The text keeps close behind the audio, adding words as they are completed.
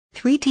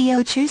3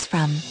 to choose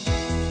from.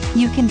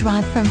 You can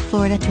drive from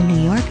Florida to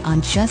New York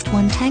on just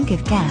one tank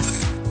of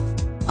gas.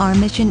 Our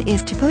mission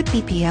is to put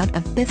BP out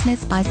of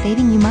business by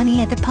saving you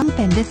money at the pump,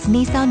 and this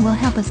Nissan will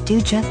help us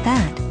do just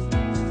that.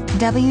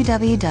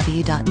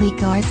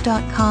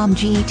 www.lecars.com.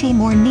 GT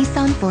More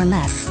Nissan for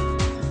less.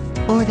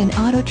 Orthan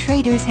Auto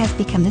Traders has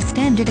become the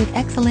standard of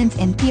excellence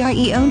in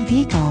PRE-owned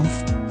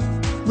vehicles.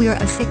 We're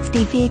a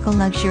 60-vehicle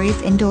luxurious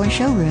indoor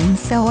showroom,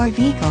 so our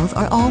vehicles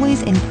are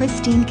always in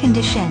pristine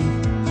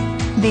condition.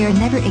 They are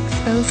never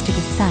exposed to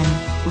the sun,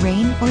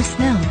 rain or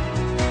snow.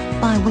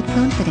 Buy with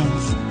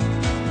confidence.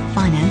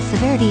 Finance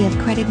severity of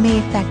credit may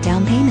affect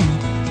down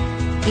payment.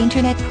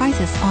 Internet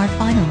prices are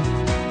final.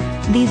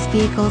 These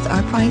vehicles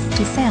are priced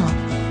to sell.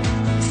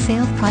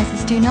 Sales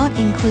prices do not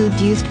include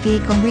used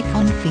vehicle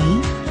recon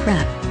fee,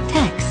 prep,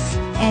 tax,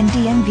 and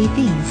DMV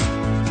fees.